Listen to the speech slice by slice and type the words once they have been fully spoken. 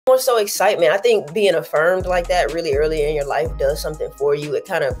More so excitement. I think being affirmed like that really early in your life does something for you. It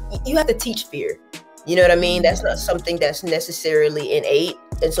kind of, you have to teach fear. You know what I mean? That's not something that's necessarily innate.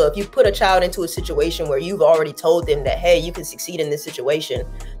 And so if you put a child into a situation where you've already told them that, hey, you can succeed in this situation,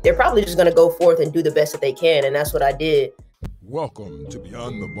 they're probably just going to go forth and do the best that they can. And that's what I did. Welcome to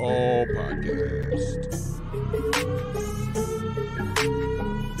Beyond the Ball Podcast.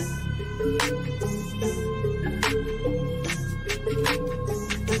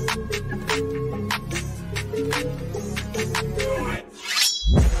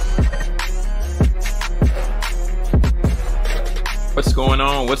 What's going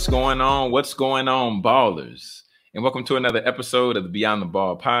on? What's going on? What's going on, ballers? And welcome to another episode of the Beyond the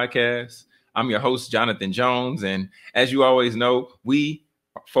Ball Podcast. I'm your host, Jonathan Jones. And as you always know, we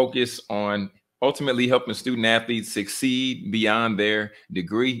focus on ultimately helping student athletes succeed beyond their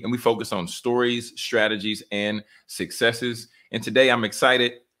degree. And we focus on stories, strategies, and successes. And today I'm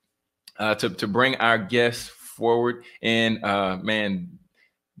excited to bring our guests forward. And man,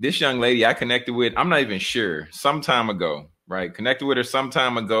 this young lady I connected with, I'm not even sure, some time ago. Right. Connected with her some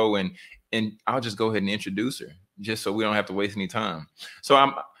time ago. And I'll just go ahead and introduce her just so we don't have to waste any time. So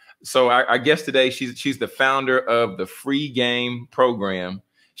our guest today, she's the founder of the Free Game program.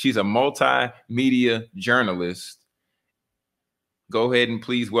 She's a multimedia journalist. Go ahead and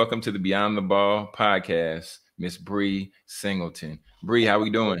please welcome to the Beyond the Ball podcast, Miss Bre Singleton. Bre, how we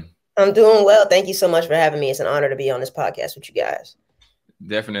doing? I'm doing well. Thank you so much for having me. It's an honor to be on this podcast with you guys.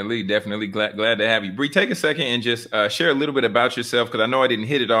 Definitely glad to have you. Bre, take a second and just share a little bit about yourself, because I know I didn't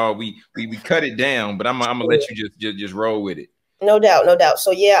hit it all. We cut it down, but I'm gonna let you just roll with it. No doubt. So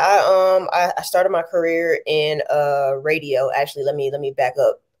yeah, I started my career in radio. Actually, let me back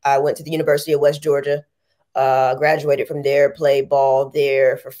up. I went to the University of West Georgia, graduated from there, played ball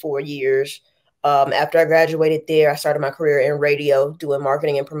there for 4 years. After I graduated there, I started my career in radio, doing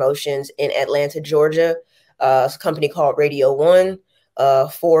marketing and promotions in Atlanta, Georgia. It's a company called Radio One.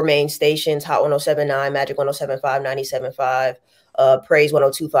 4 main stations: Hot 107.9, Magic 107.5, 97.5, Praise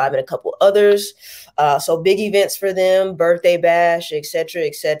 102.5, and a couple others. So big events for them, birthday bash,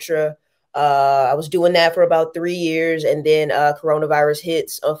 etc. I was doing that for about 3 years, and then coronavirus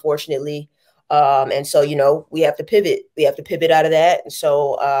hits, unfortunately. And so, you know, we have to pivot. We have to pivot out of that. And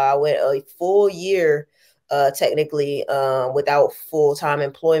so I went a full year, technically, without full-time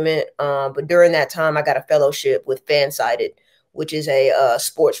employment. But during that time, I got a fellowship with Fansided, which is a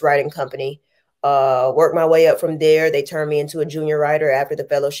sports writing company. Worked my way up from there. They turned me into a junior writer after the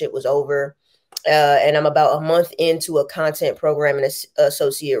fellowship was over. And I'm about a month into a content program and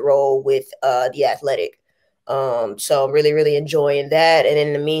associate role with The Athletic. So I'm really enjoying that. And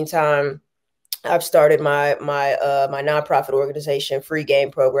in the meantime, I've started my nonprofit organization, Free Game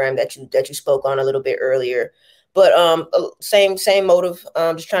program, that you spoke on a little bit earlier. But same motive.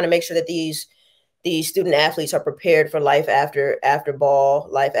 Just trying to make sure that these student athletes are prepared for life after ball,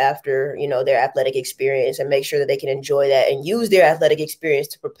 life after, you know, their athletic experience, and make sure that they can enjoy that and use their athletic experience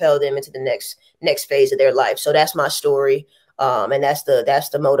to propel them into the next phase of their life. So that's my story. And that's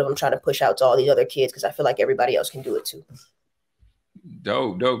the motive I'm trying to push out to all these other kids, because I feel like everybody else can do it too.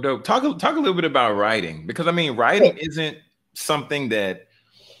 Dope. Talk a little bit about writing, because I mean, writing isn't something that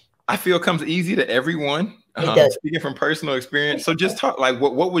I feel comes easy to everyone. Speaking from personal experience. So just talk, like,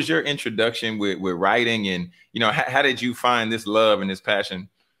 what was your introduction with writing, and, you know, how did you find this love and this passion?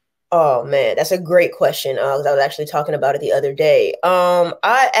 Oh man, that's a great question. I was actually talking about it the other day. My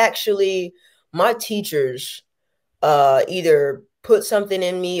teachers either put something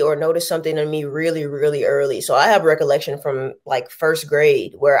in me or noticed something in me really early. So I have recollection from like 1st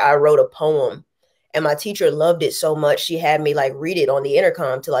grade where I wrote a poem, and my teacher loved it so much she had me like read it on the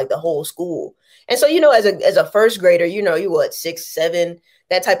intercom to like the whole school. And so, you know, as a 1st grader, you know, you 6, 7,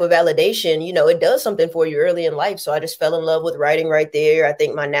 that type of validation, you know, it does something for you early in life. So I just fell in love with writing right there. I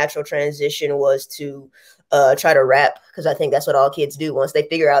think my natural transition was to try to rap, because I think that's what all kids do once they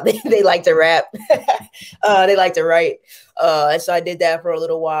figure out they like to rap. They like to write. And so I did that for a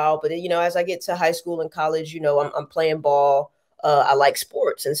little while. But, you know, as I get to high school and college, you know, I'm playing ball. I like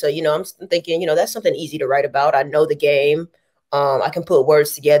sports. And so, you know, I'm thinking, you know, that's something easy to write about. I know the game. I can put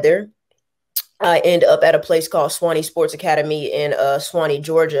words together. I end up at a place called Swanee Sports Academy in Swanee,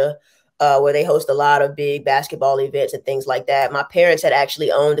 Georgia, where they host a lot of big basketball events and things like that. My parents had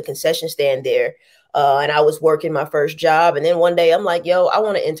actually owned a concession stand there, and I was working my first job. And then one day I'm like, yo, I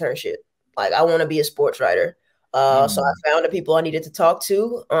want an internship. Like, I want to be a sports writer. So I found the people I needed to talk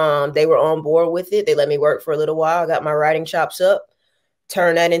to. They were on board with it. They let me work for a little while. I got my writing chops up,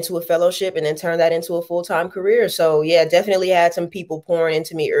 turned that into a fellowship, and then turned that into a full-time career. So yeah, definitely had some people pouring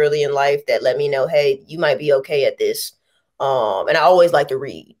into me early in life that let me know, hey, you might be okay at this. And I always like to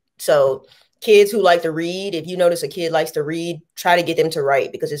read. So kids who like to read, if you notice a kid likes to read, try to get them to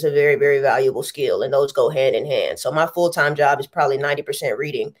write because it's a very, very valuable skill and those go hand in hand. So my full-time job is probably 90%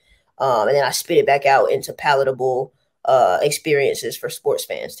 reading. And then I spit it back out into palatable experiences for sports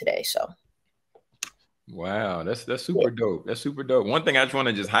fans today. So. Wow, that's super dope. That's super dope. One thing I just want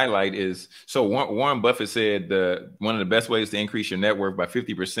to just highlight is so Warren Buffett said one of the best ways to increase your net worth by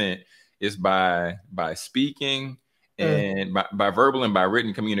 50% is by speaking and by verbal and by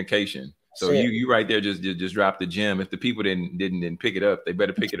written communication. So you right there just dropped the gem. If the people didn't pick it up, they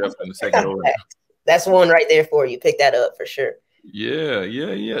better pick it up in the second order. That's one right there for you. Pick that up for sure.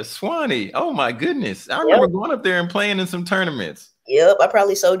 Yeah. Swanee. Oh my goodness. I remember going up there and playing in some tournaments. Yep, I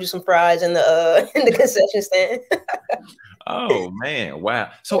probably sold you some fries in the concession stand. Oh man, wow.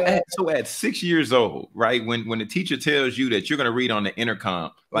 So at 6 years old, right? When the teacher tells you that you're gonna read on the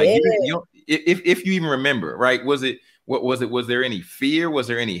intercom, like if you even remember, right? Was there any fear? Was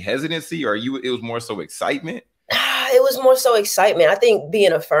there any hesitancy? Or it was more so excitement? It was more so excitement. I think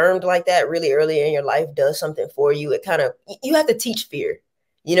being affirmed like that really early in your life does something for you. It kind of, you have to teach fear.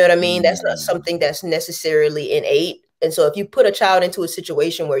 You know what I mean? That's not something that's necessarily innate. And so if you put a child into a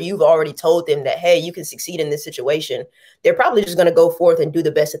situation where you've already told them that, hey, you can succeed in this situation, they're probably just going to go forth and do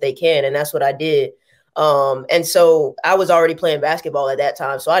the best that they can. And that's what I did. And so I was already playing basketball at that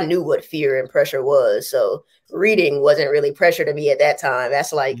time. So I knew what fear and pressure was. So reading wasn't really pressure to me at that time.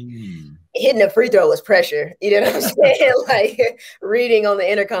 That's like hitting a free throw was pressure. You know what I'm saying? Like reading on the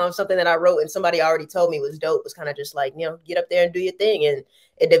intercom, something that I wrote and somebody already told me was dope, was kind of just like, get up there and do your thing. And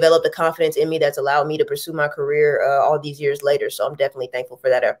it developed a confidence in me that's allowed me to pursue my career all these years later. So I'm definitely thankful for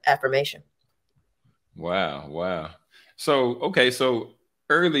that affirmation. Wow. So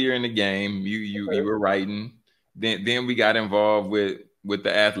earlier in the game, you were writing. Then we got involved with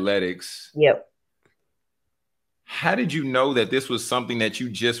the athletics. Yep. How did you know that this was something that you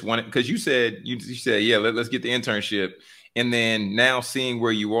just wanted? Because you said, yeah, let's get the internship. And then now seeing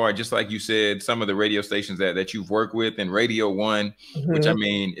where you are, just like you said, some of the radio stations that you've worked with and Radio One, which I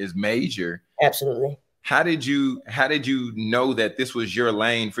mean is major. Absolutely. How did you know that this was your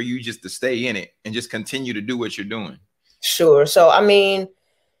lane for you just to stay in it and just continue to do what you're doing? Sure. So, I mean,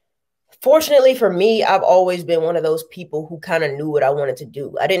 fortunately for me, I've always been one of those people who kind of knew what I wanted to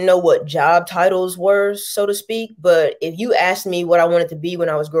do. I didn't know what job titles were, so to speak. But if you asked me what I wanted to be when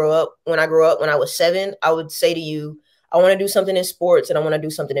I grew up, when I was 7, I would say to you, I want to do something in sports and I want to do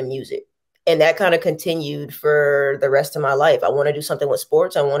something in music. And that kind of continued for the rest of my life. I want to do something with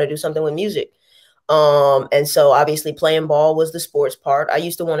sports. I want to do something with music. And so obviously playing ball was the sports part. I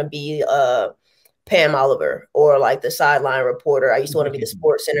used to want to be Pam Oliver or like the sideline reporter. I used to want to be the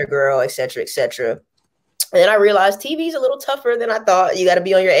Sports Center girl, et cetera, et cetera. And then I realized TV is a little tougher than I thought. You got to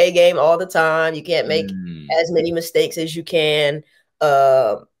be on your A game all the time. You can't make as many mistakes as you can.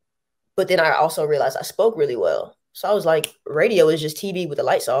 But then I also realized I spoke really well. So I was like, radio is just TV with the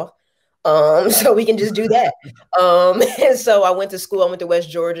lights off. So we can just do that. And so I went to school. I went to West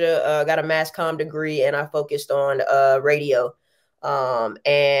Georgia, got a mass comm degree, and I focused on radio. And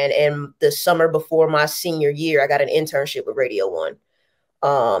in the summer before my senior year, I got an internship with Radio One.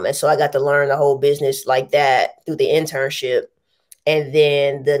 And so I got to learn the whole business like that through the internship. And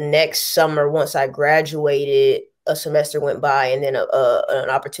then the next summer, once I graduated, a semester went by and then an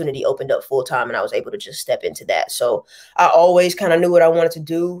opportunity opened up full time and I was able to just step into that. So I always kind of knew what I wanted to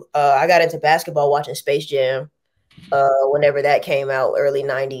do. I got into basketball watching Space Jam whenever that came out, early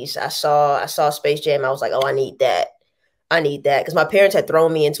 90s. I saw Space Jam. I was like, oh, I need that. Because my parents had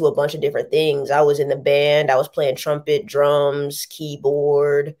thrown me into a bunch of different things. I was in the band. I was playing trumpet, drums,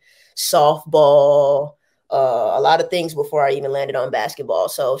 keyboard, softball, a lot of things before I even landed on basketball.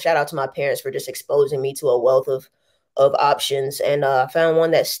 So shout out to my parents for just exposing me to a wealth of options. And I found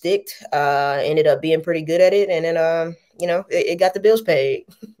one that sticked, ended up being pretty good at it. And then, it got the bills paid.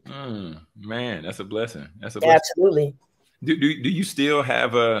 Man, that's a blessing. That's a blessing. Absolutely. Do you still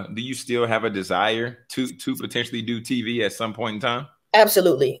have a desire to potentially do TV at some point in time?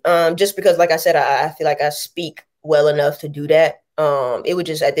 Absolutely. Just because, like I said, I feel like I speak well enough to do that. It would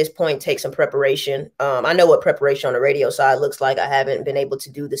just at this point take some preparation. I know what preparation on the radio side looks like. I haven't been able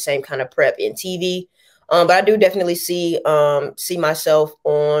to do the same kind of prep in TV. But I do definitely see myself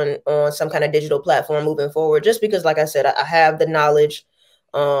on some kind of digital platform moving forward, just because, like I said, I have the knowledge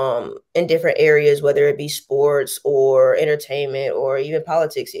in different areas, whether it be sports or entertainment or even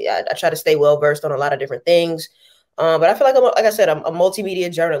politics. I try to stay well versed on a lot of different things. But I feel like, like I said, I'm a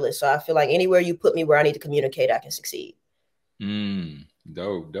multimedia journalist. So I feel like anywhere you put me where I need to communicate, I can succeed.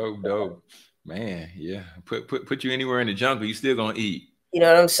 Dope. Man, yeah. Put you anywhere in the jungle, you still gonna eat. You know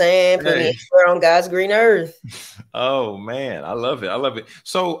what I'm saying? Put me Hey. anywhere on God's green earth. Oh man, I love it. I love it.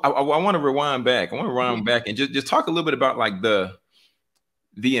 So I want to rewind back. I want to rewind back and just talk a little bit about like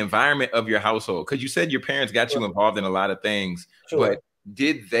the environment of your household, because you said your parents got you involved in a lot of things, Sure. but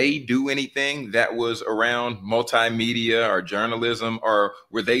did they do anything that was around multimedia or journalism, or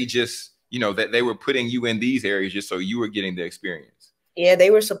were they just, you know, that they were putting you in these areas just so you were getting the experience? Yeah,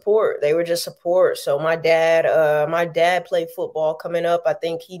 they were support. They were just support. So my dad played football coming up. I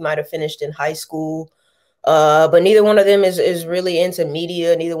think he might have finished in high school. But neither one of them is really into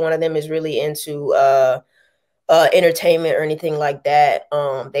media. Neither one of them is really into entertainment or anything like that.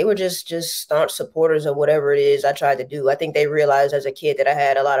 They were just staunch supporters of whatever it is I tried to do. I think they realized as a kid that I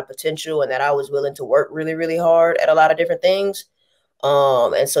had a lot of potential and that I was willing to work really, really hard at a lot of different things.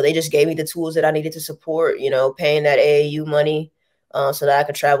 And so they just gave me the tools that I needed to support, you know, paying that AAU money, so that I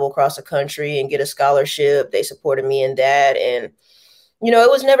could travel across the country and get a scholarship. They supported me in that. And, you know,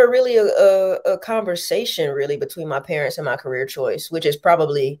 it was never really a conversation really between my parents and my career choice, which is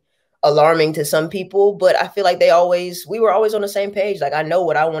probably alarming to some people, but I feel like we were always on the same page. Like, I know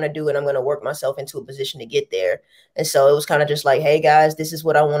what I want to do and I'm going to work myself into a position to get there. And so it was kind of just like, hey guys, this is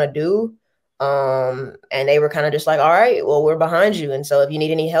what I want to do. And they were kind of just like, all right, well, we're behind you. And so if you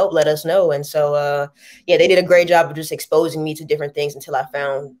need any help, let us know. And so, yeah, they did a great job of just exposing me to different things until I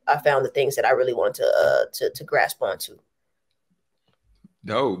found the things that I really wanted to grasp onto.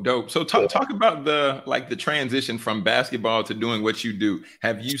 Dope. So talk about the transition from basketball to doing what you do.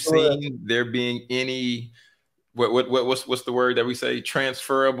 Have you Sure. seen there being any what's the word that we say,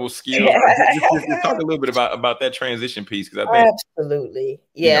 transferable skills? Just talk a little bit about that transition piece, because I think, Absolutely.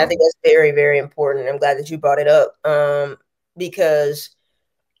 you Yeah, I know. think that's very, very important. I'm glad that you brought it up. Because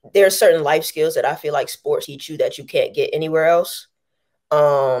there are certain life skills that I feel like sports teach you that you can't get anywhere else.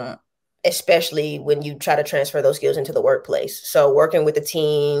 Um, Especially when you try to transfer those skills into the workplace. So working with a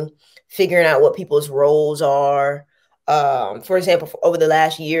team, figuring out what people's roles are. For example, over the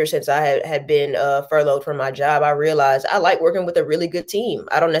last year since I had been furloughed from my job, I realized I like working with a really good team.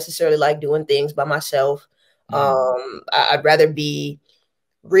 I don't necessarily like doing things by myself. I'd rather be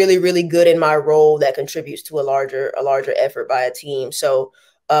really, really good in my role that contributes to a larger effort by a team. So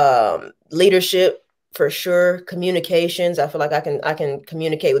leadership for sure, communications. I feel like I can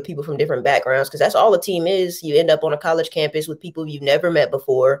communicate with people from different backgrounds, because that's all a team is. You end up on a college campus with people you've never met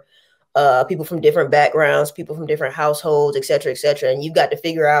before, people from different backgrounds, people from different households, et cetera, et cetera. And you've got to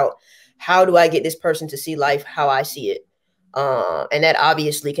figure out, how do I get this person to see life how I see it? And that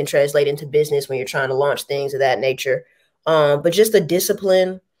obviously can translate into business when you're trying to launch things of that nature. But just the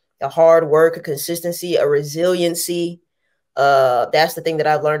discipline, the hard work, a consistency, a resiliency. That's the thing that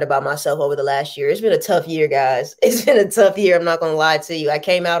I've learned about myself over the last year. It's been a tough year, guys. It's been a tough year. I'm not going to lie to you. I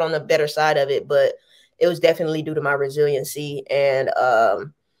came out on the better side of it, but it was definitely due to my resiliency and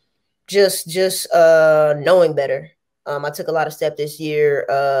just knowing better. I took a lot of steps this year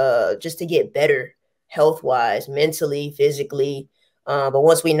just to get better, health wise, mentally, physically. But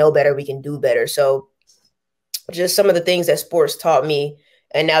once we know better, we can do better. So just some of the things that sports taught me,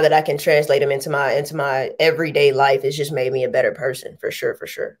 and now that I can translate them into my everyday life, it's just made me a better person, for sure, for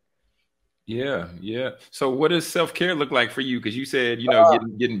sure. Yeah. So what does self-care look like for you? Because you said, you know, Uh,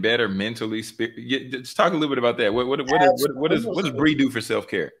 getting better mentally. Just talk a little bit about that. What does Absolutely. Bre do for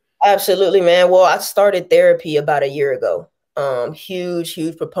self-care? Absolutely, man. Well, I started therapy about a year ago. Huge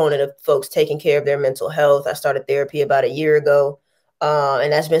proponent of folks taking care of their mental health. I started therapy about a year ago.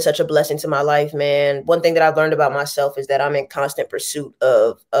 And that's been such a blessing to my life, man. One thing that I've learned about myself is that I'm in constant pursuit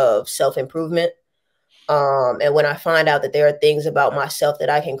of self-improvement. And when I find out that there are things about myself that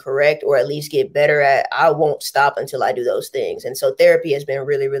I can correct or at least get better at, I won't stop until I do those things. And so therapy has been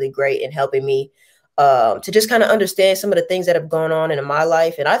really, really great in helping me to just kind of understand some of the things that have gone on in my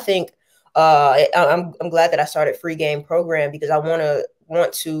life. And I think I'm glad that I started free game program, because I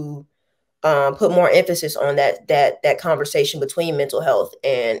want to put more emphasis on that conversation between mental health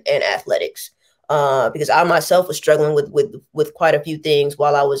and athletics. Because I myself was struggling with quite a few things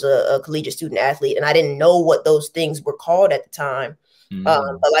while I was a collegiate student athlete, and I didn't know what those things were called at the time. Mm.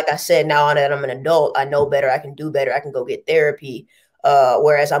 But like I said, now that I'm an adult, I know better. I can do better. I can go get therapy.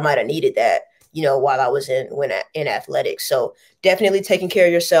 Whereas I might have needed that, you know, while I was in athletics. So definitely taking care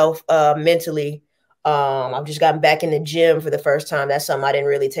of yourself mentally. I've just gotten back in the gym for the first time. That's something I didn't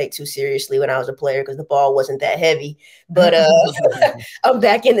really take too seriously when I was a player, because the ball wasn't that heavy. But I'm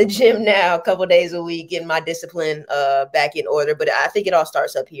back in the gym now, a couple days a week, getting my discipline back in order. But I think it all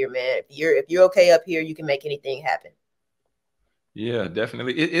starts up here, man. If you're okay up here, you can make anything happen. Yeah,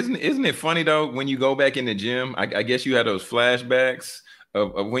 definitely. Isn't it funny though, when you go back in the gym? I guess you had those flashbacks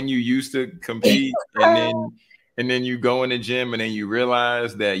of when you used to compete, and then and then you go in the gym and then you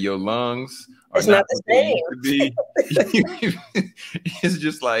realize that your lungs are It's not not the what they used to be. It's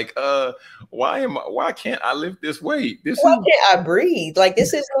just like, why can't I lift this weight? Why can't I breathe? Like,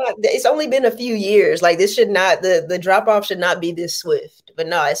 this is not, it's only been a few years. Like, this should not, the drop off should not be this swift. But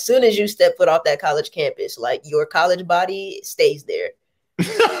no, as soon as you step foot off that college campus, like, your college body stays there.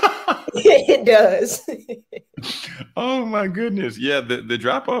 It does. Oh my goodness. Yeah, the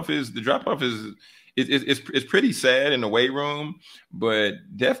drop off is it's pretty sad in the weight room, but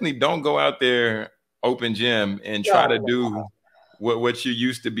definitely don't go out there open gym and try to do what you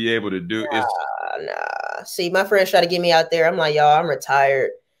used to be able to do. Nah. See, my friends try to get me out there. I'm like, y'all, I'm retired.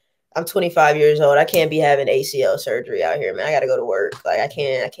 I'm 25 years old. I can't be having ACL surgery out here, man. I gotta go to work. Like, I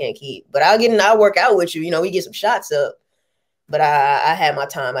can't keep. But I'll work out with you. You know, we get some shots up. But I had my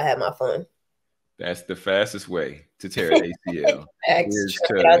time. I had my fun. That's the fastest way to tear an ACL.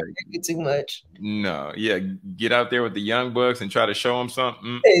 Too much. No, yeah, get out there with the young bucks and try to show them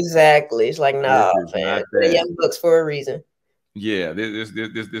something. Exactly. It's like, nah, man. The young bucks for a reason. Yeah, this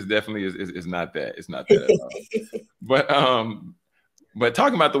definitely is not that. It's not that at all. But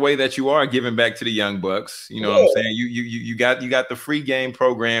talking about the way that you are giving back to the young bucks, you know what I'm saying? You got the free game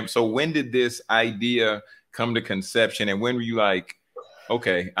program. So when did this idea come to conception, and when were you like,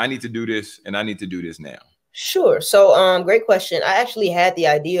 okay, I need to do this and I need to do this now? Sure. So great question. I actually had the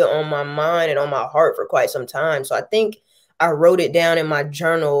idea on my mind and on my heart for quite some time. So I think I wrote it down in my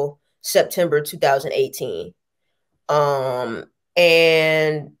journal September 2018. And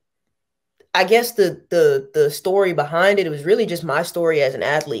I guess the story behind it was really just my story as an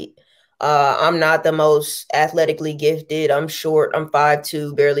athlete. I'm not the most athletically gifted. I'm short. I'm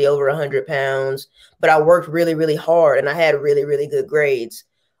 5'2", barely over 100 pounds. But I worked really, really hard, and I had really, really good grades.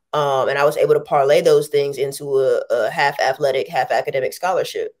 And I was able to parlay those things into a half athletic, half academic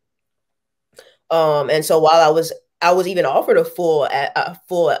scholarship. And so while I was even offered a full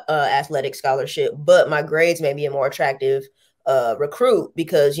athletic scholarship, but my grades made me a more attractive recruit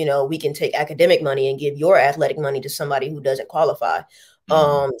because, you know, we can take academic money and give your athletic money to somebody who doesn't qualify.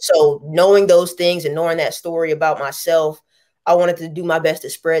 So knowing those things and knowing that story about myself, I wanted to do my best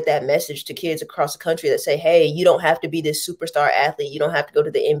to spread that message to kids across the country that say, hey, you don't have to be this superstar athlete. You don't have to go to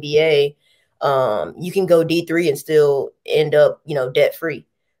the NBA. You can go D3 and still end up, you know, debt free,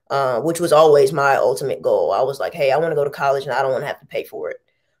 which was always my ultimate goal. I was like, hey, I want to go to college and I don't want to have to pay for it.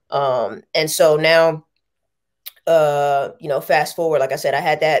 And so now, you know, fast forward, like I said, I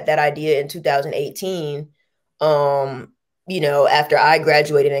had that idea in 2018. You know, after I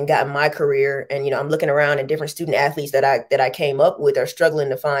graduated and got my career, and, you know, I'm looking around at different student athletes that I came up with are struggling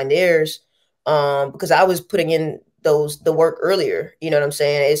to find theirs, because I was putting in the work earlier. You know what I'm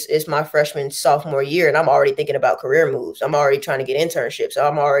saying? It's my freshman, sophomore year, and I'm already thinking about career moves. I'm already trying to get internships. So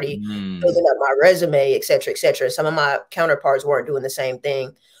I'm already building up my resume, et cetera, et cetera. Some of my counterparts weren't doing the same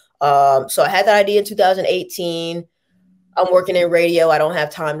thing. So I had that idea in 2018. I'm working in radio. I don't have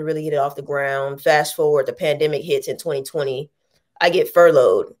time to really get it off the ground. Fast forward, the pandemic hits in 2020. I get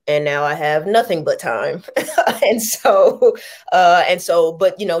furloughed, and now I have nothing but time. and so,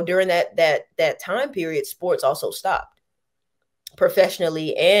 but, you know, during that time period, sports also stopped,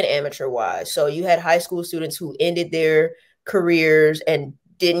 professionally and amateur wise. So you had high school students who ended their careers and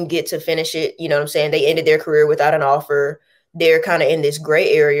didn't get to finish it. You know what I'm saying? They ended their career without an offer. They're kind of in this gray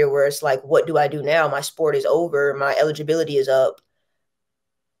area where it's like, what do I do now? My sport is over. My eligibility is up.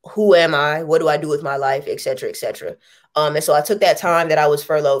 Who am I? What do I do with my life? Et cetera, et cetera. And so I took that time that I was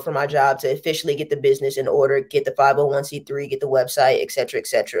furloughed from my job to officially get the business in order, get the 501c3, get the website, et cetera, et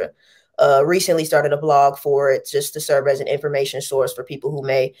cetera. Recently started a blog for it just to serve as an information source for people who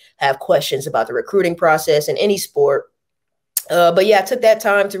may have questions about the recruiting process in any sport. But yeah, I took that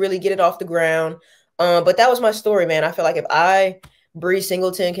time to really get it off the ground. But that was my story, man. I feel like if Bre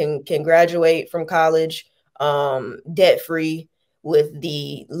Singleton, can graduate from college debt-free with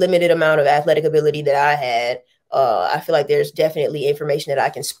the limited amount of athletic ability that I had, I feel like there's definitely information that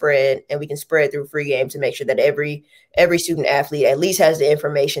I can spread, and we can spread through free game to make sure that every student athlete at least has the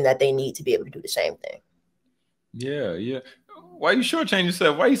information that they need to be able to do the same thing. Yeah, yeah. Why you shortchange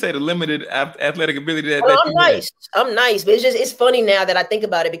yourself? Why you say the limited athletic ability that, I'm nice. I'm nice, but it's funny now that I think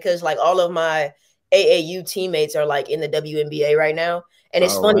about it, because like all of my AAU teammates are like in the WNBA right now. And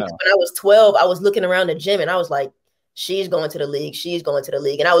it's funny, because when I was 12, I was looking around the gym and I was like, she's going to the league. She's going to the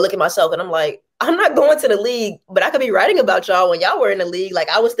league. And I would look at myself and I'm like, I'm not going to the league, but I could be writing about y'all when y'all were in the league. Like,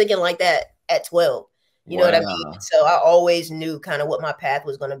 I was thinking like that at 12. You know what I mean? So I always knew kind of what my path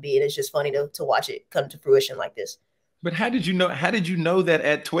was going to be. And it's just funny to watch it come to fruition like this. But how did you know that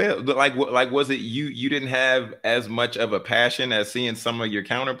at 12? Like was it you didn't have as much of a passion as seeing some of your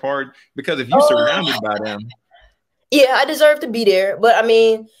counterpart? Because if you surrounded by them. Yeah, I deserve to be there. But I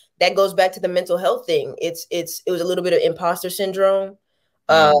mean, that goes back to the mental health thing. It was a little bit of imposter syndrome.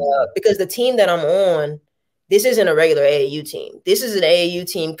 Mm. Because the team that I'm on, this isn't a regular AAU team. This is an AAU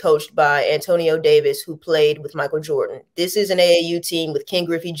team coached by Antonio Davis, who played with Michael Jordan. This is an AAU team with Ken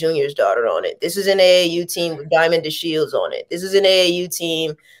Griffey Jr.'s daughter on it. This is an AAU team with Diamond DeShields on it. This is an AAU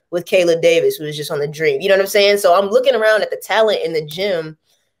team with Kayla Davis, who was just on the Dream. You know what I'm saying? So I'm looking around at the talent in the gym.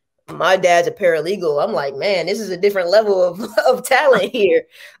 My dad's a paralegal. I'm like, man, this is a different level of talent here.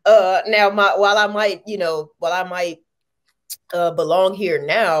 Now, while I might belong here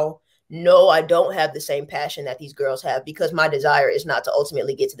now, no, I don't have the same passion that these girls have, because my desire is not to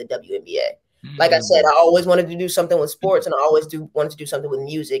ultimately get to the WNBA. Like I said, I always wanted to do something with sports, and I always wanted to do something with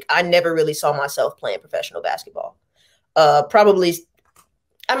music. I never really saw myself playing professional basketball. Probably,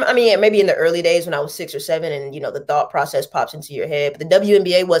 I mean, maybe in the early days when I was 6 or 7, and the thought process pops into your head. But the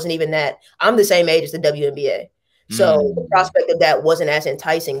WNBA wasn't even that. I'm the same age as the WNBA, so the prospect of that wasn't as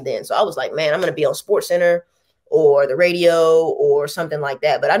enticing then. So I was like, man, I'm going to be on Sports Center or the radio or something like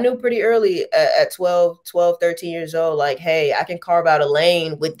that. But I knew pretty early at 12, 13 years old, like, hey, I can carve out a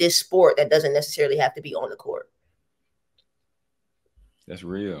lane with this sport that doesn't necessarily have to be on the court. That's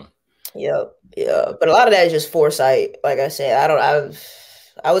real. Yeah. But a lot of that is just foresight. Like I said,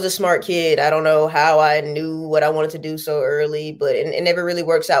 I was a smart kid. I don't know how I knew what I wanted to do so early, but it never really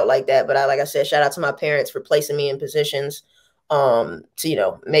works out like that. But like I said, shout out to my parents for placing me in positions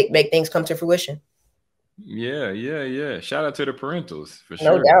to, make things come to fruition. Yeah. Shout out to the parentals for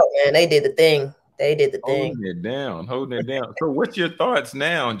No sure. doubt, man. They did the thing. Holding it down. So what's your thoughts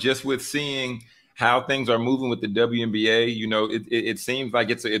now, just with seeing how things are moving with the WNBA? It seems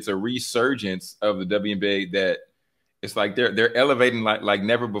like it's a resurgence of the WNBA, that it's like they're elevating like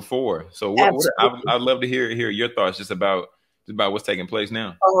never before. So I'd love to hear your thoughts just about what's taking place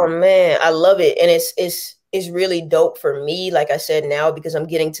now. Oh man, I love it. And it's really dope for me, like I said, now, because I'm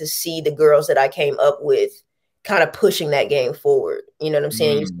getting to see the girls that I came up with kind of pushing that game forward. You know what I'm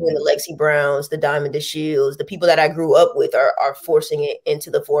saying? You're seeing the Lexi Browns, the Diamond DeShields, the people that I grew up with are forcing it into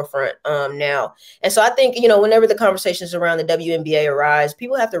the forefront now. And so I think, whenever the conversations around the WNBA arise,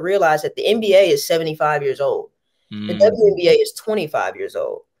 people have to realize that the NBA is 75 years old. The WNBA is 25 years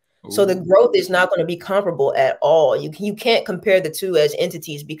old. So the growth is not going to be comparable at all. You can't compare the two as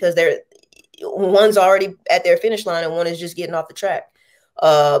entities, because one's already at their finish line and one is just getting off the track.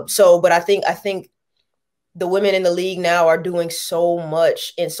 But I think the women in the league now are doing so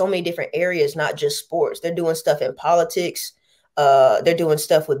much in so many different areas, not just sports. They're doing stuff in politics. They're doing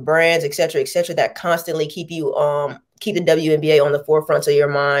stuff with brands, et cetera, that constantly keep the WNBA on the forefront of your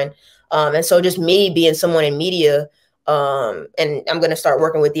mind. And so just me being someone in media, and I'm going to start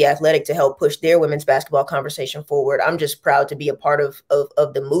working with The Athletic to help push their women's basketball conversation forward. I'm just proud to be a part of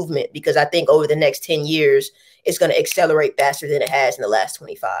the movement, because I think over the next 10 years, it's going to accelerate faster than it has in the last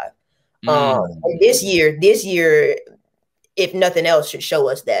 25. And this year, if nothing else, should show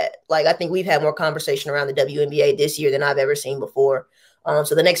us that. Like, I think we've had more conversation around the WNBA this year than I've ever seen before.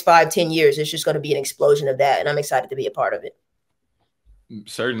 So the next 5-10 years, it's just going to be an explosion of that. And I'm excited to be a part of it.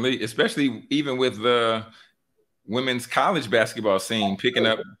 Certainly, especially even with the women's college basketball scene picking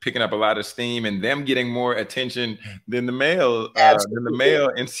up a lot of steam, and them getting more attention than the male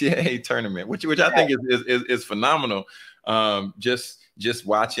NCAA tournament, which I think is phenomenal. Just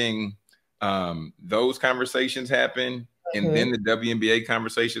watching those conversations happen, and then the WNBA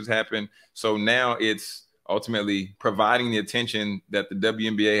conversations happen. So now it's ultimately providing the attention that the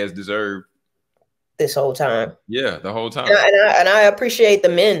WNBA has deserved this whole time. Yeah, the whole time. And I appreciate the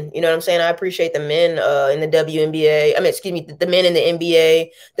men. You know what I'm saying? I appreciate the men in the WNBA. I mean, excuse me, the men in the NBA,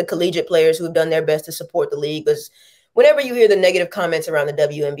 the collegiate players who have done their best to support the league. Because whenever you hear the negative comments around the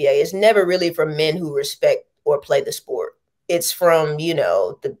WNBA, it's never really from men who respect or play the sport. It's from,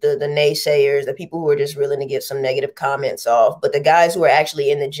 the naysayers, the people who are just willing to give some negative comments off. But the guys who are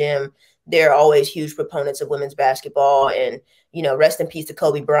actually in the gym, they're always huge proponents of women's basketball. And, rest in peace to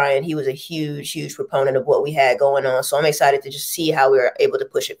Kobe Bryant. He was a huge, huge proponent of what we had going on. So I'm excited to just see how we were able to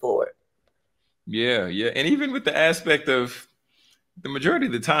push it forward. Yeah. And even with the aspect of the majority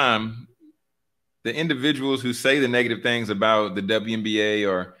of the time, the individuals who say the negative things about the WNBA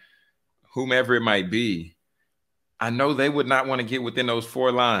or whomever it might be, I know they would not want to get within those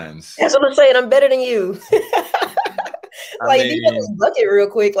 4 lines. That's what I'm saying. I'm better than you. You got this bucket real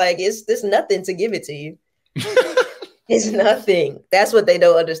quick. Like, it's nothing to give it to you. It's nothing. That's what they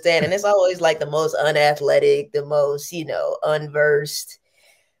don't understand. And it's always like the most unathletic, the most, unversed.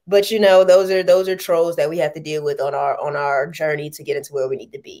 But those are trolls that we have to deal with on our journey to get into where we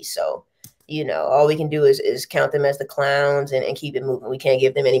need to be. So, all we can do is count them as the clowns and keep it moving. We can't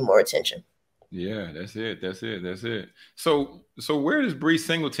give them any more attention. Yeah, that's it. That's it. That's it. So where does Bre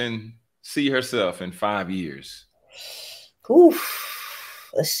Singleton see herself in 5 years? Oof.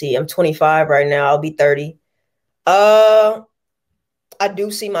 Let's see. I'm 25 right now. I'll be 30. I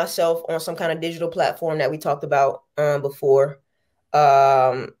do see myself on some kind of digital platform that we talked about before.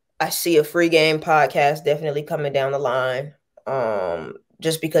 I see a free game podcast definitely coming down the line.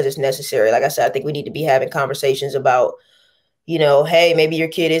 Just because it's necessary. Like I said, I think we need to be having conversations about, hey, maybe your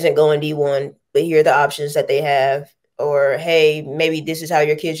kid isn't going D1, but here are the options that they have. Or, hey, maybe this is how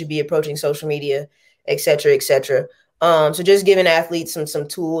your kid should be approaching social media, et cetera, et cetera. So just giving athletes some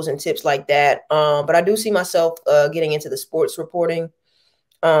tools and tips like that. But I do see myself getting into the sports reporting.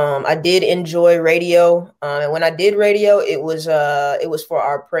 I did enjoy radio. And when I did radio, it was for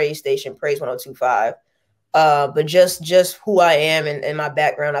our praise station, Praise 102.5. But just who I am and my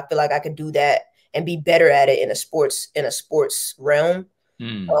background, I feel like I could do that and be better at it in a sports realm.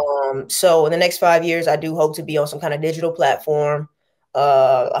 So in the next 5 years, I do hope to be on some kind of digital platform.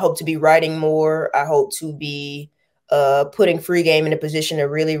 I hope to be writing more. I hope to be putting free game in a position to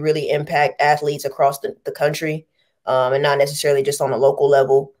really, really impact athletes across the country, and not necessarily just on a local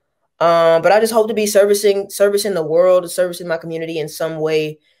level. But I just hope to be servicing the world, servicing my community in some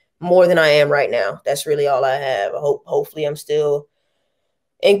way more than I am right now. That's really all I have. Hopefully I'm still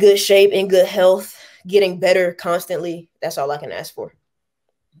in good shape, in good health, getting better constantly. That's all I can ask for.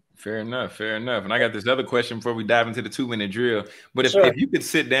 Fair enough. Fair enough. And I got this other question before we dive into the 2-minute drill. But if you could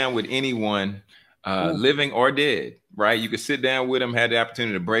sit down with anyone, living or dead, right? You could sit down with them, had the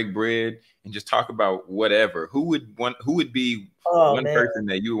opportunity to break bread and just talk about whatever. Who would be one person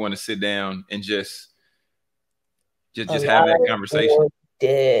that you would want to sit down and just have that conversation?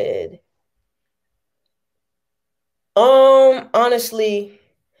 Dead. Honestly,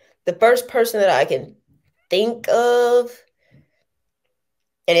 the first person that I can think of,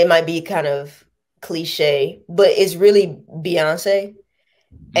 and it might be kind of cliche, but it's really Beyonce.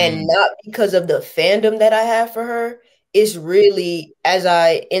 And not because of the fandom that I have for her. It's really, as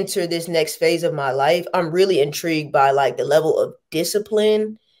I enter this next phase of my life, I'm really intrigued by like the level of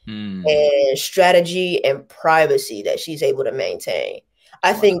discipline and strategy and privacy that she's able to maintain.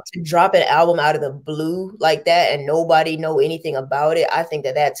 I think to drop an album out of the blue like that and nobody know anything about it, I think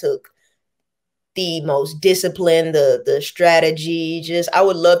that took the most discipline, the strategy. Just, I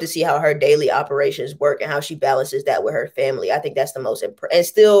would love to see how her daily operations work and how she balances that with her family. I think that's the most and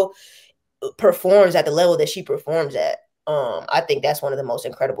still performs at the level that she performs at. I think that's one of the most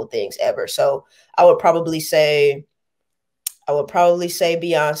incredible things ever. So I would probably say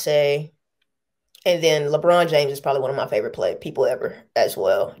Beyonce, and then LeBron James is probably one of my favorite people ever as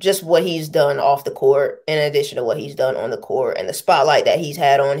well. Just what he's done off the court, in addition to what he's done on the court, and the spotlight that he's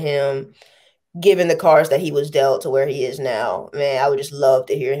had on him, given the cards that he was dealt to where he is now. Man, I would just love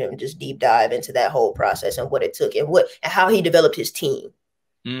to hear him just deep dive into that whole process and what it took and how he developed his team.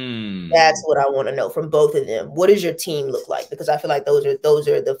 That's what I want to know from both of them. What does your team look like? Because I feel like those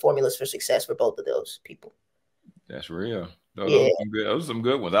are the formulas for success for both of those people. That's real. Those are some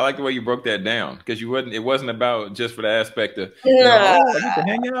good ones. I like the way you broke that down, because it wasn't about just for the aspect of I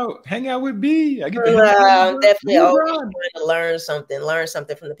get to hang out with B. I get to I'm definitely always trying to learn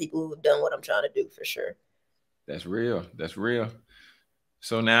something from the people who've done what I'm trying to do, for sure. That's real. That's real.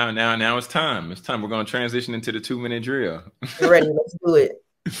 So now it's time. It's time. We're going to transition into the 2-minute drill. Ready? Let's do it.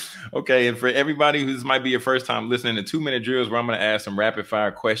 Okay, and for everybody who might be your first time listening, the 2-minute drill is where I'm going to ask some rapid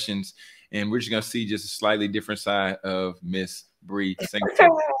fire questions, and we're just going to see just a slightly different side of Miss Bre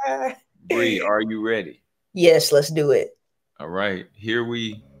Singleton. Bre, are you ready? Yes, let's do it. All right, here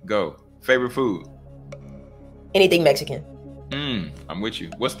we go. Favorite food? Anything Mexican. I'm with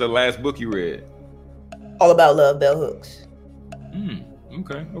you. What's the last book you read? All About Love, Bell Hooks.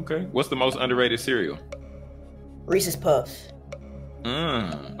 Okay. What's the most underrated cereal? Reese's Puffs.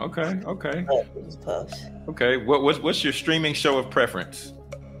 Okay. Reese's Puffs. Okay. What's your streaming show of preference?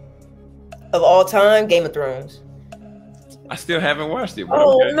 Of all time, Game of Thrones. I still haven't watched it.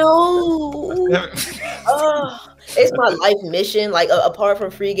 No. It's my life mission. Like, apart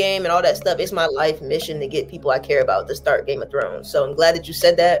from free game and all that stuff, it's my life mission to get people I care about to start Game of Thrones. So I'm glad that you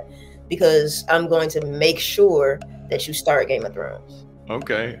said that, because I'm going to make sure that you start Game of Thrones.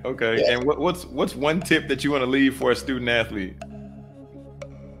 Okay. Yeah. And what's one tip that you want to leave for a student athlete?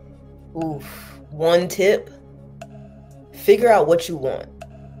 One tip: figure out what you want.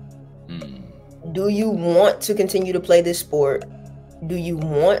 Do you want to continue to play this sport? Do you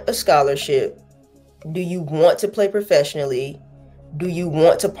want a scholarship? Do you want to play professionally? Do you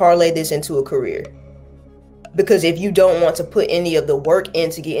want to parlay this into a career? Because if you don't want to put any of the work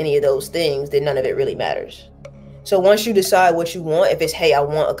in to get any of those things, then none of it really matters. So once you decide what you want, if it's, hey, I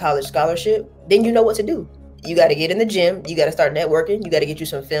want a college scholarship, then you know what to do. You got to get in the gym. You got to start networking. You got to get you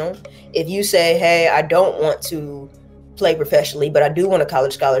some film. If you say, hey, I don't want to play professionally, but I do want a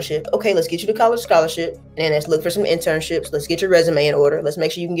college scholarship. Okay, let's get you the college scholarship, and let's look for some internships. Let's get your resume in order. Let's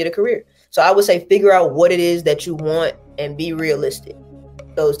make sure you can get a career. So I would say figure out what it is that you want and be realistic.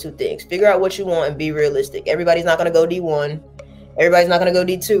 Those two things. Figure out what you want and be realistic. Everybody's not going to go D1. Everybody's not going to go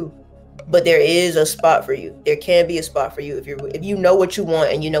D2. But there is a spot for you. There can be a spot for you if you know what you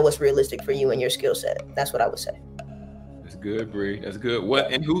want and you know what's realistic for you and your skill set. That's what I would say. That's good, Bre. That's good.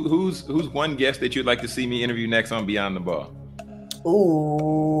 What and who's one guest that you'd like to see me interview next on Beyond the Ball?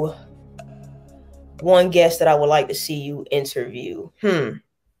 Ooh, one guest that I would like to see you interview. I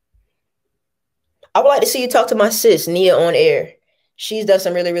would like to see you talk to my sis, Nia, on air. She's done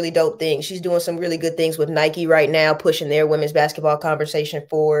some really, really dope things. She's doing some really good things with Nike right now, pushing their women's basketball conversation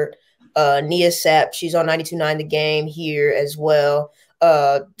forward. Nia Sapp, she's on 92.9 The Game here as well.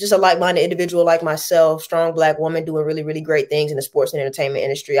 Just a like-minded individual like myself, strong Black woman doing really, really great things in the sports and entertainment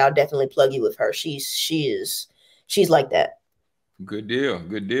industry. I'll definitely plug you with her. She's like that. Good deal.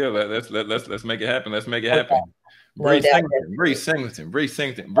 Good deal. Let's make it happen. Let's make it happen. Okay. Bre Singleton.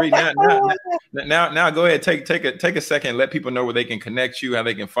 Bre, now go ahead, take a second, let people know where they can connect you, how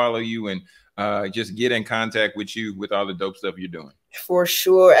they can follow you, and just get in contact with you with all the dope stuff you're doing. For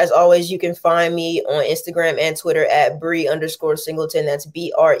sure. As always, you can find me on Instagram and Twitter at Bre_Singleton. That's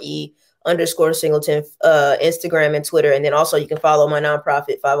BRE_Singleton, Instagram and Twitter. And then also you can follow my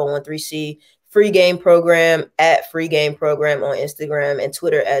nonprofit 501(c)(3) free game program at free game program on Instagram and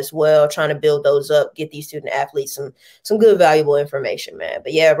Twitter as well. Trying to build those up, get these student athletes some good, valuable information, man.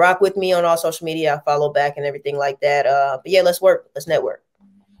 But yeah, rock with me on all social media. I follow back and everything like that. But yeah, let's network.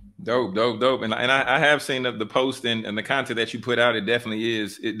 Dope. And I have seen the post and the content that you put out. It definitely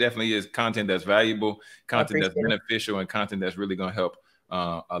is content that's valuable, content that's beneficial, and content that's really going to help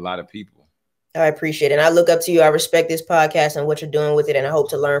a lot of people. I appreciate it. And I look up to you. I respect this podcast and what you're doing with it, and I hope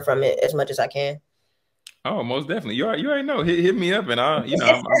to learn from it as much as I can. Oh, most definitely. You already know. Hit me up, and I'm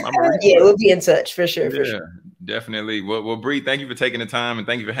yeah, we'll be in touch for sure. For sure. Definitely. Well, Bre, thank you for taking the time, and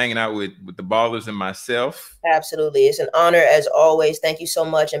thank you for hanging out with the ballers and myself. Absolutely, it's an honor as always. Thank you so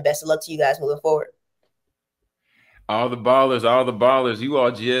much, and best of luck to you guys moving forward. All the ballers. You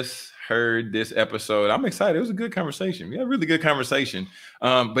all just heard this episode. I'm excited. It was a good conversation. We had a really good conversation.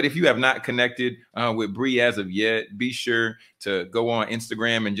 But if you have not connected with Bre as of yet, be sure to go on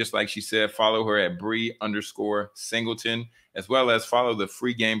Instagram and, just like she said, follow her at Bre_Singleton, as well as follow the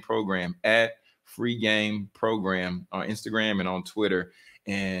Free Game Program at Free Game Program on Instagram and on Twitter.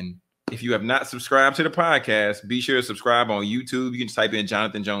 And if you have not subscribed to the podcast, be sure to subscribe on YouTube. You can just type in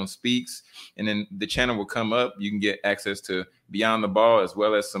Jonathan Jones Speaks, and then the channel will come up. You can get access to Beyond the Ball, as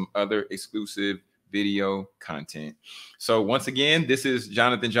well as some other exclusive video content. So once again, this is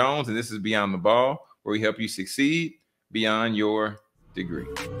Jonathan Jones, and this is Beyond the Ball, where we help you succeed beyond your degree.